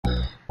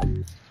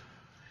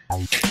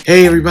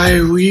Hey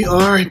everybody, we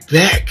are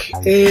back,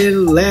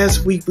 and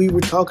last week we were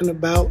talking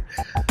about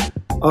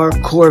our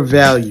core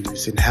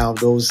values and how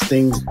those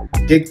things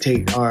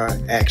dictate our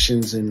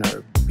actions and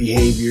our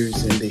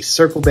behaviors, and they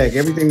circle back.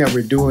 Everything that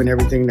we're doing,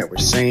 everything that we're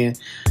saying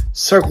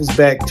circles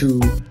back to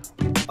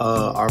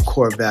our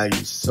core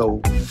values. So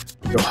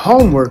your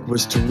homework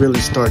was to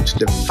really start to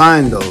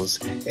define those,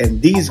 and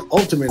these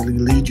ultimately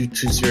lead you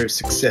to your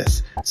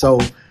success. So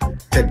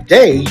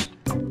today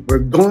we're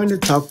going to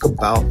talk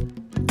about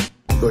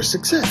your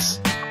success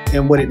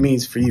and what it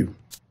means for you.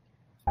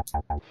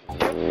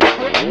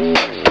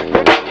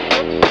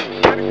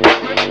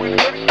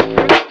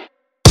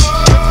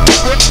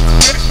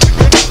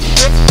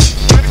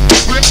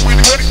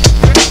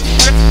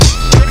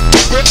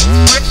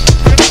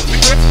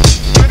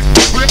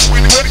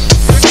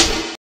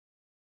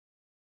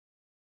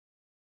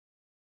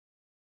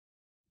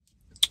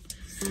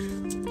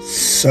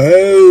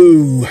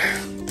 So,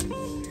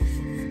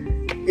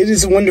 it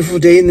is a wonderful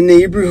day in the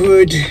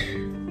neighborhood.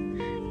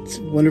 It's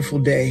a wonderful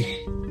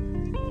day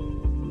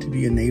to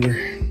be a neighbor.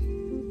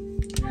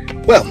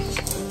 Well,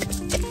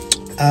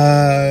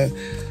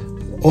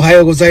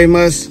 Ohayo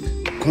gozaimasu,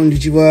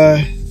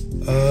 konnichiwa,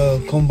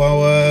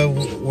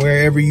 konbanwa,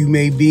 wherever you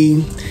may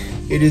be.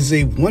 It is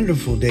a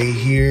wonderful day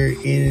here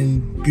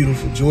in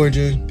beautiful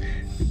Georgia.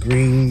 The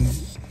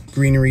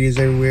greenery is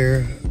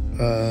everywhere.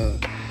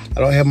 I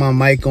don't have my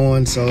mic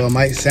on, so I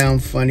might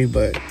sound funny,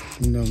 but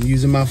I'm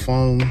using my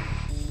phone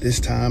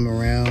this time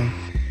around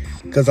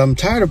because I'm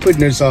tired of putting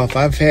this off.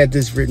 I've had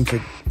this written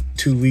for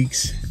 2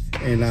 weeks,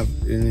 and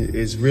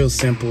it's real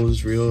simple.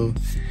 It's real.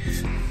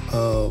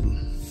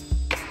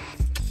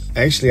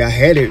 Actually, I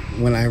had it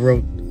when I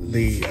wrote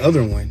the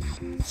other one,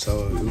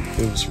 so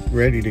it was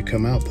ready to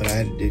come out, but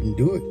I didn't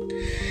do it,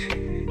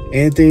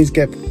 and things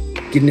kept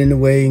getting in the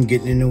way and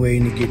getting in the way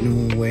and getting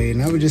in the way.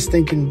 And I was just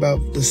thinking about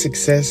the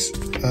success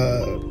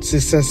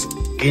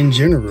in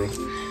general.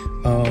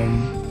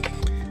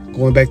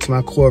 Going back to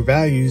my core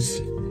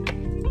values,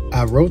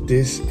 I wrote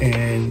this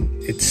and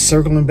it's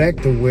circling back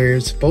to where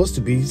it's supposed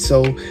to be.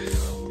 So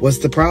what's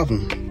the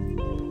problem?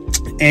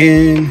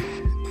 And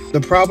the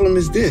problem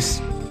is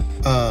this.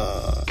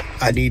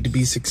 I need to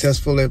be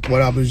successful at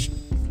what I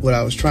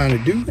was trying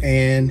to do,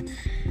 and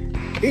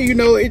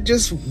it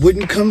just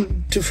wouldn't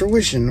come to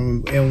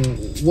fruition.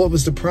 And what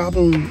was the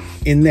problem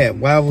in that?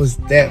 Why was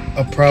that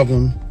a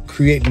problem,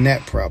 creating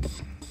that problem?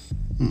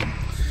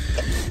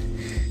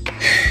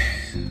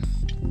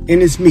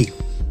 And it's me.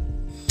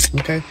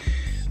 Okay?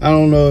 I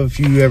don't know if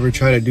you ever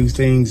try to do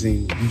things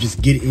and you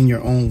just get in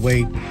your own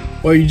way,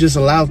 or you just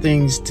allow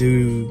things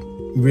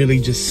to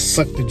really just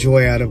suck the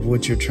joy out of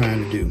what you're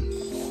trying to do.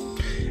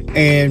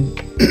 And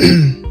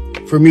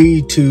for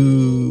me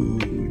to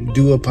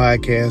do a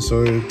podcast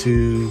or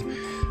to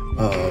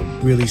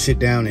really sit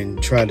down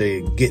and try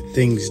to get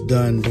things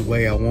done the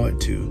way I want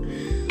to,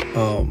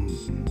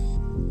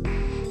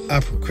 I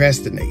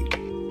procrastinate.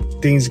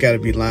 Things got to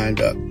be lined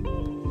up.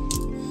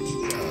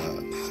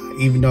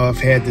 Even though I've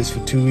had this for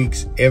 2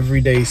 weeks,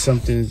 every day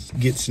something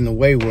gets in the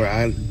way where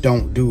I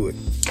don't do it.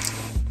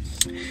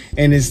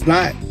 And it's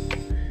not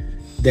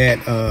that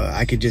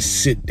I could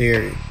just sit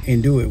there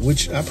and do it,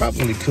 which I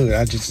probably could.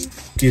 I just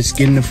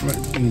get in the front,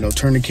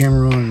 turn the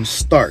camera on and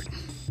start.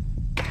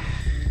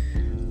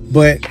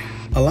 But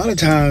a lot of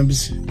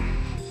times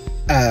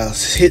I'll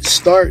hit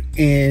start,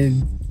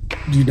 and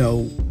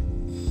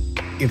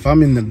if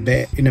I'm in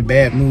a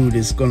bad mood,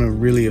 it's gonna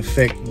really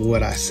affect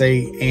what I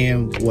say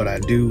and what I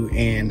do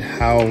and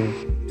how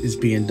it's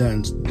being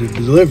done, the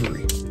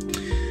delivery.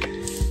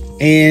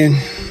 And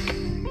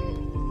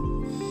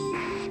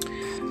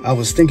I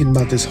was thinking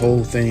about this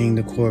whole thing,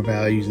 the core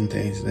values and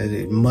things, that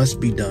it must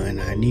be done.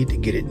 I need to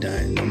get it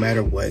done no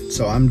matter what.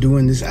 So I'm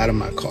doing this out of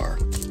my car.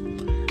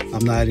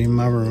 I'm not in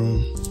my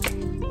room.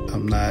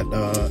 I'm not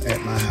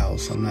at my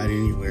house. I'm not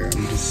anywhere.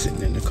 I'm just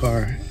sitting in the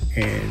car,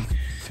 and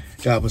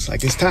God was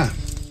like, it's time.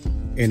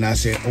 And I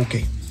said,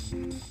 okay.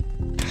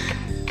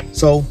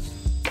 So,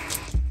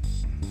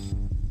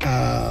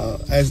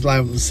 as I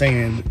was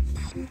saying,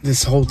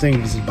 this whole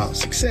thing was about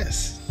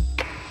success.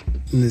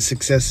 And the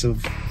success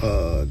of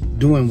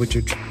doing what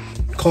you're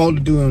called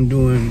to do and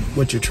doing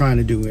what you're trying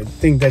to do. And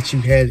things that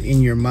you had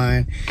in your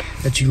mind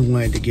that you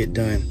wanted to get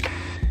done.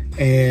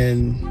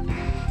 And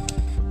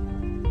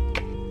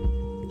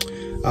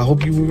I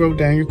hope you wrote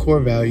down your core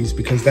values,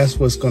 because that's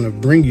what's going to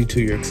bring you to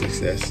your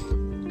success.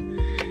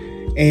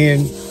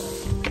 And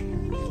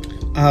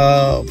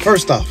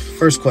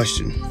first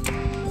question,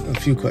 a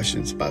few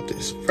questions about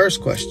this.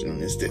 First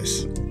question is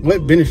this: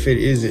 what benefit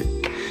is it?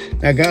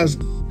 Now,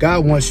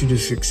 God wants you to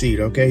succeed,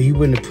 okay? He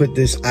wouldn't have put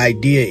this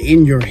idea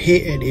in your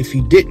head if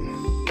he didn't.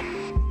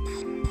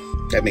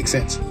 That makes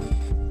sense.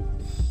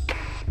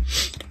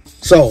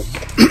 So,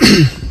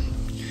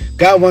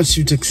 God wants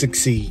you to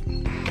succeed.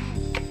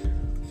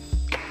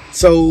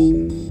 So,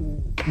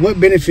 what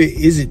benefit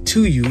is it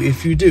to you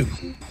if you do?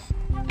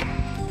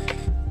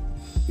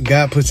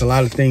 God puts a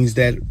lot of things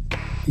that,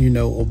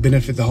 will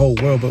benefit the whole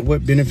world, but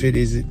what benefit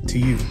is it to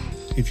you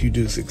if you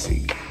do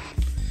succeed?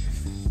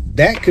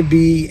 That could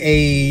be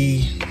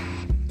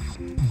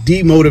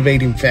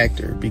demotivating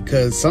factor,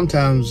 because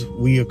sometimes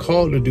we are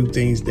called to do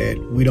things that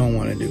we don't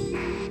want to do.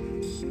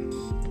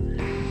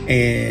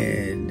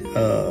 And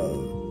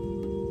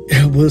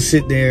we'll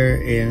sit there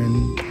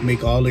and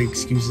make all the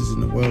excuses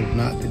in the world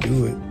not to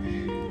do it.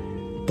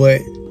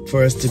 But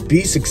for us to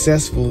be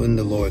successful in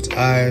the Lord's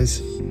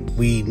eyes,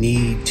 we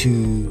need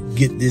to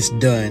get this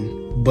done.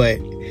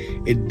 But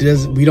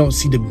we don't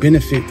see the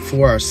benefit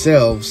for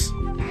ourselves,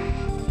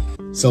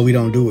 so we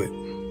don't do it.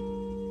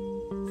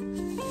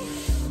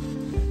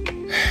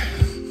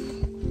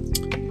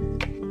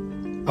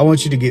 I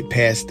want you to get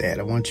past that.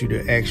 I want you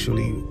to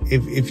actually,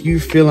 if you're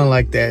feeling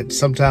like that,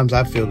 sometimes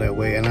I feel that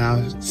way, and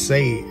I'll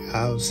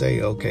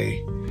say,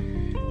 okay,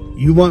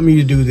 you want me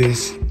to do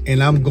this,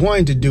 and I'm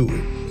going to do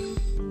it.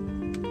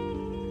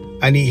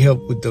 I need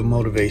help with the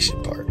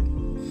motivation part.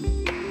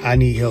 I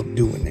need help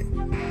doing it.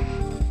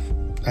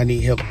 I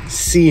need help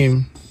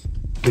seeing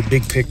the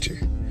big picture,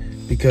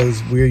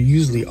 because we're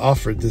usually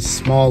offered this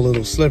small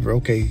little sliver.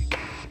 Okay,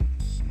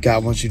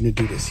 God wants you to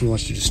do this. He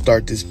wants you to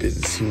start this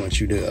business. He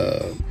wants you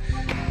to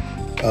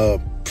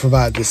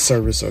provide this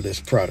service or this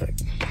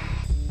product.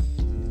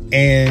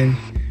 And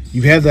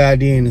you have the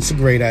idea, and it's a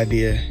great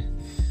idea,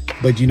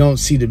 but you don't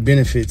see the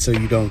benefit, so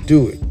you don't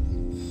do it.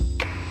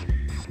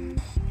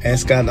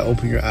 Ask God to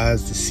open your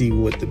eyes to see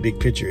what the big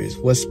picture is.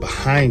 What's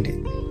behind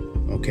it?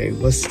 Okay,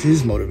 what's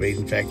his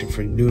motivating factor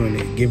for doing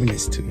it, giving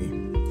this to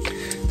you?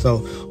 So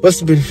what's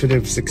the benefit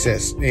of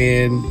success?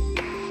 And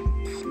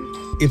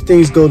if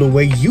things go the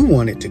way you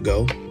want it to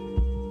go,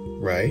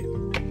 right?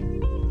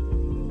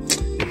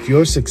 If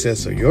your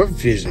success or your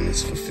vision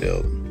is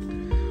fulfilled,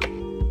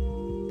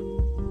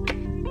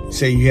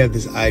 say you have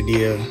this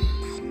idea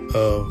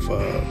of,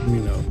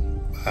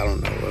 I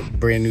don't know, a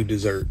brand new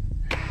dessert,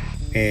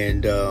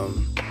 and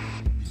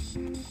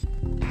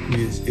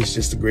it's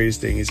just the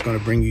greatest thing. It's going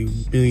to bring you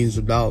billions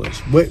of dollars.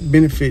 What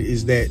benefit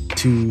is that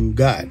to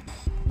God?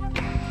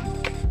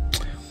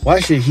 Why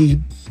should he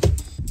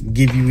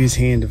give you his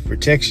hand of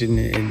protection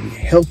and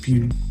help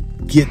you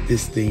get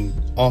this thing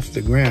off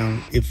the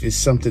ground if it's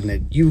something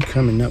that you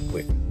coming up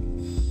with?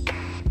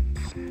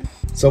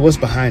 So what's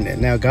behind that?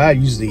 Now, God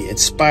usually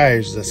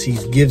inspires us. He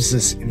gives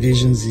us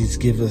visions. He's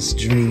given us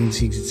dreams.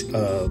 He's,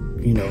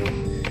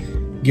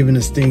 giving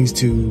us things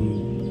to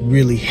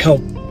really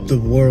help the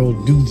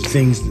world do the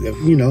things that,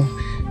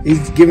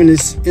 he's giving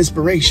us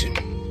inspiration.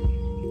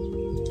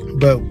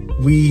 But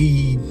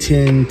we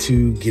tend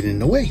to get in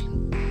the way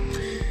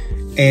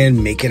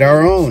and make it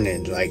our own,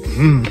 and like,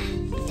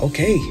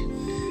 okay,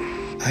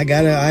 I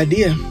got an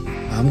idea.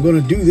 I'm going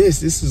to do this.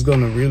 This is going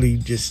to really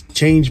just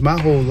change my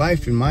whole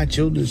life and my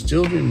children's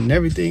children and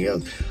everything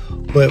else.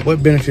 But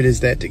what benefit is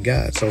that to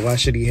God? So why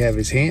should he have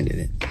his hand in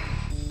it?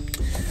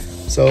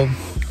 So,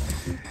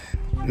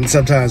 and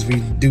sometimes we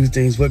do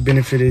things. What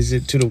benefit is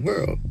it to the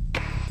world?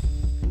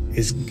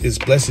 It's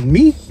blessing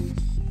me,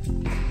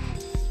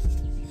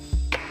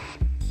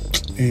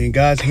 and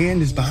God's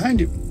hand is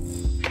behind it.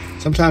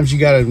 Sometimes you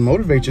got to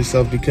motivate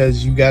yourself,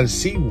 because you got to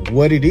see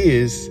what it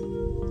is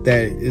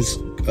that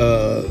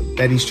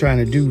he's trying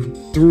to do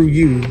through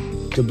you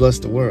to bless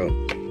the world.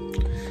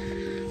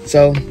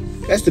 So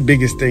that's the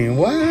biggest thing.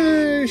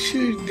 Why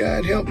should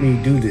God help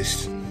me do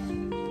this?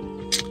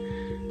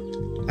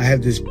 I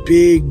have this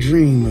big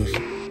dream of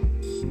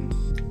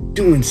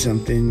doing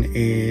something,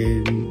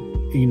 and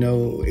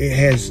it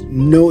has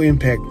no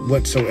impact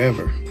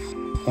whatsoever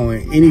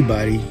on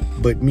anybody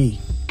but me.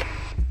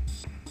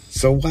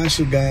 So why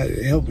should God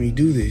help me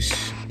do this?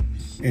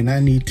 And I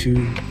need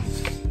to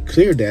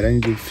clear that. I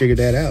need to figure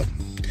that out.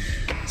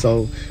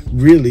 So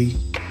really,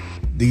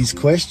 these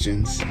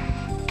questions,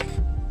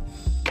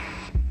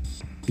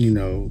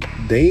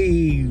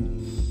 they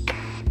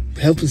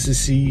help us to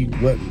see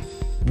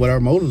what our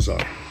motives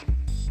are,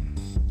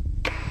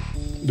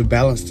 to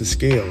balance the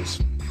scales.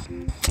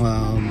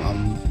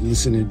 I'm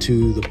listening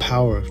to The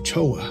Power of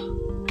Choa,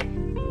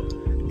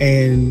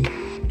 and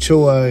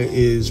Choa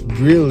is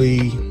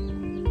really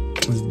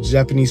a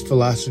Japanese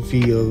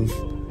philosophy of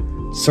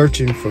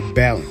searching for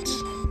balance.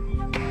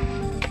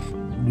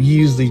 We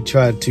usually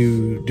try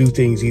to do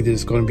things, either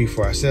it's going to be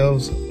for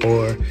ourselves,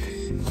 or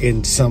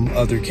in some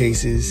other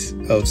cases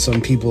of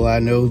some people I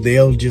know,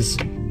 they'll just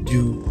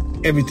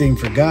do everything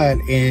for God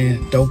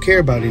and don't care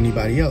about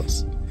anybody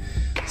else.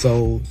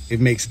 So it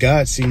makes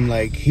God seem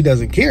like he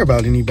doesn't care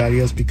about anybody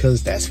else,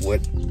 because that's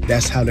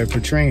how they're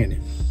portraying it.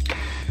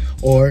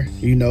 Or,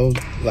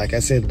 like I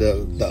said,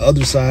 the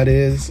other side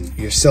is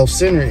you're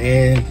self-centered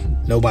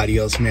and nobody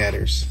else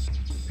matters.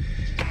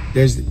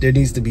 There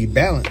needs to be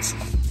balance.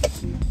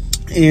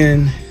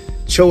 And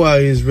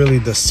Choa is really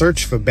the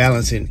search for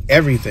balance in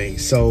everything.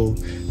 So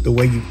the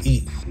way you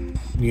eat,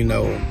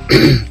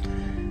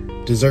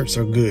 desserts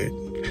are good.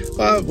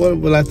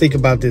 When I think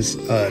about this,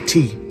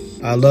 tea,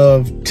 I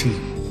love tea.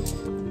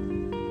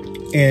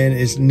 And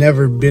it's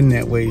never been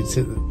that way.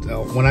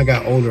 When I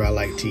got older, I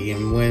liked tea.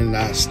 And when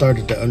I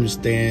started to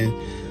understand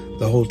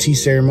the whole tea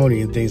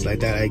ceremony and things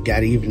like that, I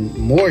got even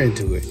more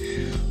into it.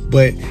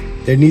 But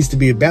there needs to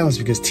be a balance,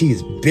 because tea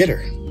is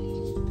bitter.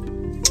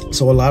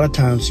 So a lot of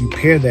times you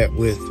pair that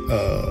with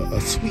a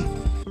sweet,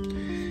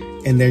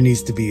 and there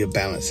needs to be a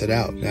balance it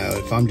out. Now,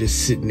 if I'm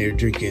just sitting there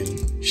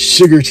drinking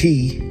sugar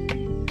tea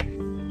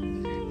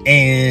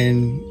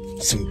and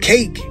some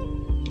cake,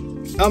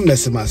 I'm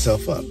messing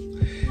myself up.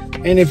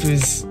 And if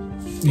it's,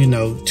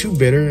 too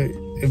bitter,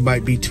 it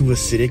might be too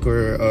acidic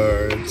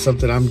or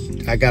something.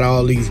 I got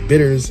all these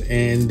bitters,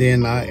 and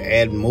then I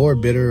add more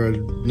bitter, or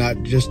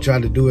not just try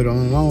to do it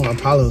on my own, I'll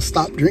probably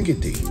stop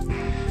drinking tea.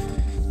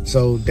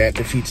 So that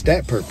defeats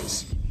that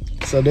purpose.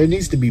 So there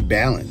needs to be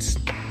balance.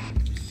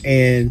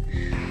 And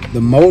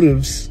the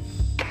motives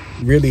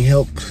really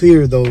help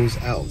clear those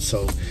out.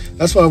 So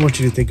that's what I want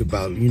you to think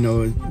about.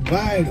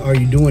 Why are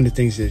you doing the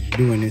things that you're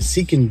doing, and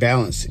seeking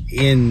balance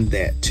in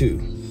that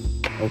too.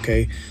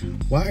 Okay?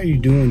 Why are you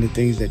doing the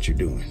things that you're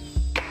doing?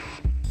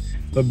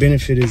 What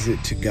benefit is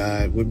it to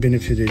God? What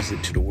benefit is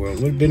it to the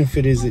world? What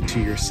benefit is it to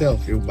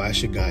yourself? Why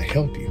should God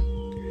help you?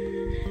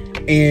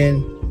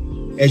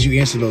 And as you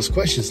answer those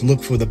questions,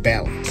 look for the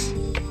balance.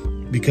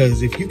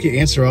 Because if you can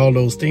answer all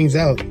those things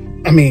out,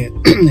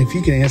 if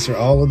you can answer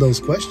all of those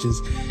questions,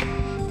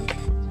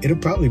 it'll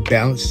probably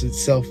balance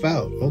itself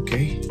out.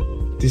 Okay,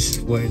 this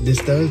is what this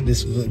does,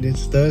 this is what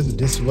this does,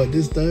 this is what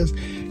this does.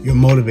 You're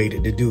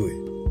motivated to do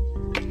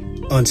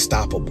it.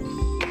 Unstoppable.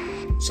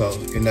 So,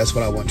 and that's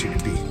what I want you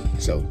to be.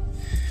 So,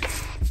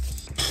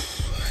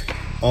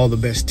 all the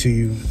best to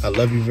you. I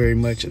love you very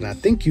much, and I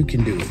think you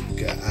can do it.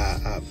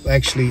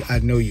 I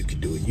know you can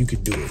do it. You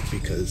could do it,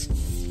 because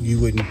you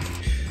wouldn't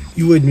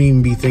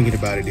even be thinking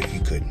about it if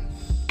you couldn't.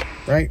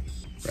 Right?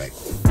 Right.